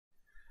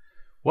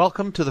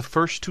Welcome to the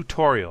first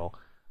tutorial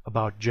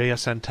about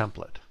JSN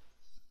template.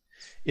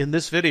 In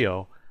this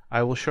video,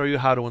 I will show you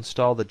how to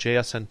install the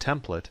JSN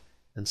template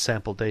and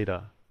sample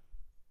data.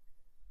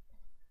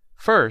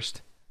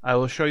 First, I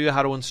will show you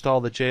how to install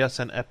the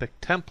JSN Epic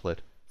template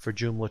for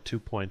Joomla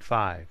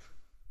 2.5.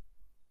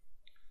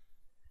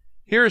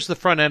 Here is the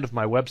front end of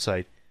my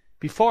website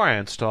before I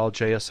install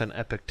JSN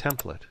Epic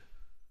template.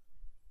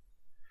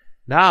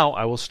 Now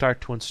I will start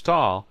to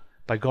install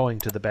by going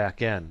to the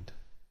back end.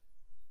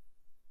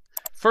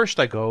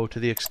 First, I go to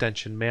the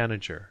Extension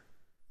Manager.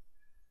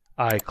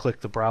 I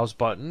click the Browse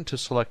button to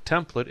select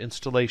Template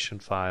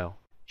Installation File.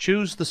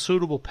 Choose the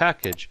suitable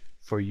package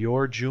for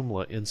your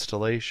Joomla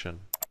installation.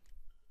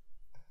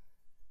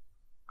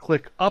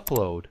 Click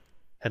Upload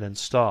and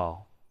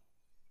Install.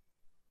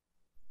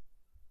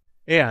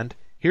 And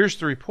here's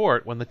the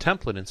report when the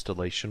template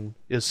installation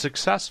is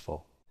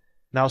successful.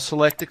 Now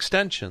select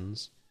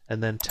Extensions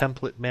and then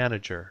Template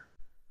Manager.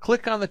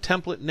 Click on the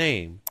template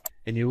name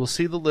and you will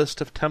see the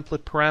list of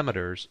template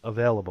parameters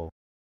available.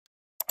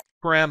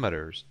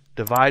 Parameters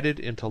divided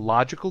into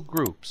logical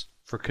groups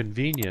for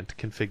convenient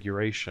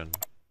configuration.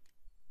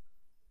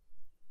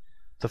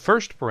 The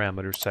first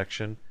parameters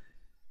section,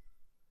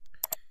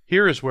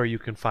 here is where you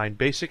can find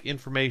basic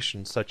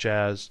information such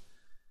as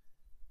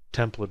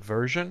template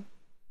version,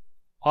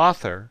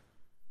 author,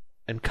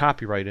 and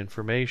copyright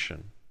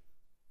information.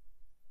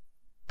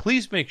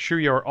 Please make sure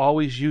you are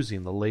always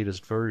using the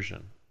latest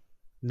version.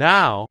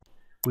 Now,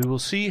 we will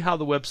see how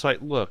the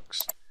website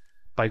looks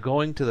by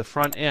going to the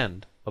front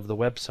end of the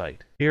website.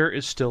 Here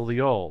is still the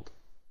old,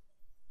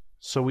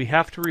 so we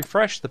have to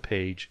refresh the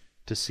page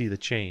to see the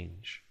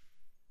change.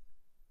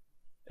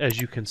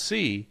 As you can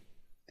see,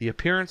 the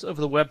appearance of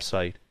the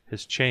website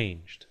has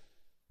changed.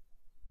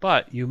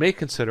 But you may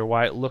consider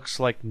why it looks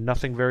like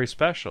nothing very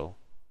special,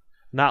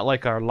 not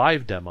like our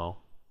live demo.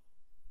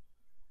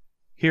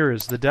 Here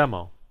is the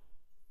demo.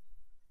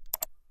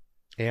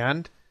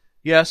 And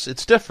yes,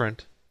 it's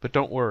different, but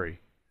don't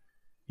worry.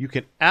 You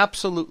can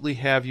absolutely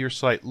have your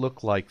site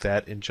look like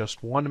that in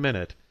just 1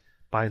 minute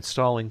by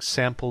installing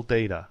sample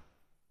data.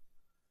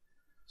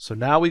 So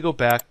now we go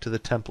back to the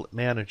Template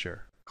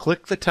Manager.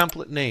 Click the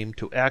template name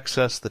to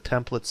access the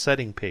template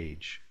setting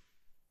page.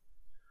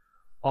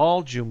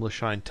 All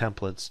JoomlaShine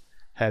templates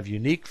have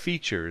unique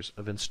features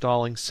of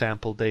installing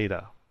sample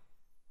data.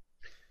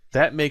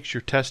 That makes your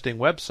testing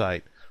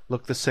website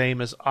look the same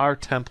as our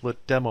template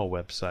demo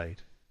website.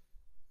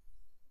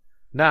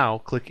 Now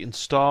click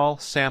Install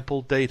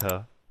Sample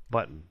Data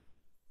button.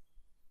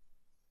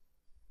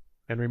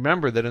 And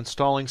remember that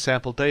installing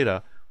sample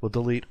data will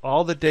delete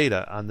all the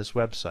data on this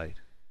website.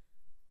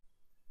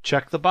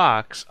 Check the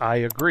box I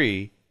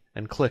agree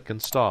and click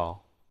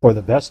Install. For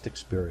the best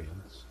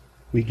experience,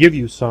 we give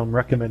you some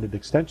recommended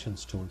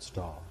extensions to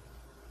install.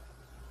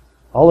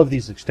 All of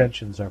these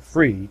extensions are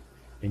free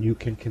and you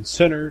can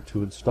consider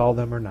to install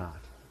them or not.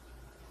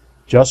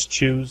 Just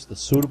choose the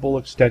suitable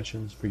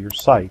extensions for your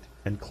site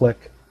and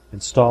click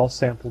Install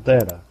Sample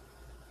Data.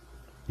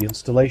 The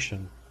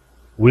installation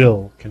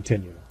will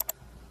continue.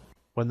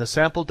 When the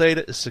sample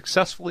data is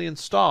successfully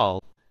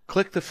installed,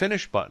 click the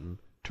Finish button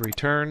to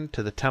return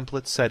to the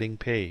template setting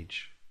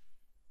page.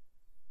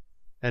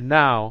 And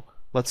now,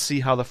 let's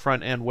see how the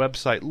front-end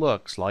website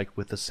looks like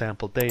with the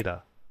sample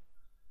data.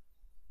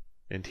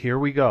 And here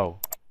we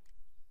go.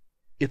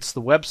 It's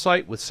the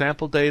website with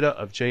sample data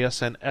of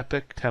JSN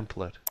Epic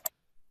template.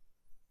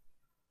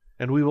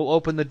 And we will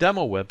open the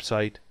demo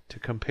website to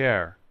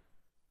compare.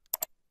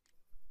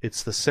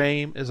 It's the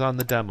same as on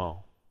the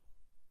demo.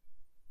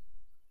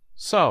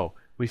 So,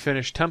 we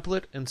finished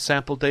template and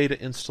sample data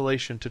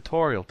installation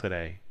tutorial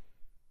today.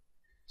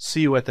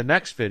 See you at the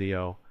next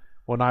video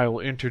when I will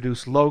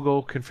introduce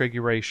logo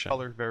configuration.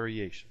 Color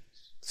variations.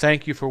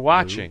 Thank you for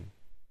watching.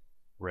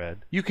 Blue,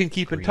 red, You can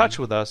keep in green, touch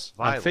with us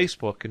on violet,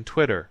 Facebook and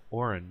Twitter.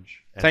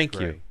 orange, and Thank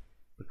gray. you.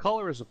 The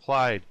color is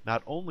applied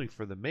not only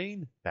for the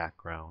main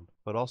background,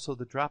 but also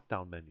the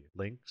drop-down menu,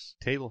 links,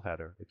 table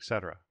header,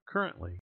 etc. Currently,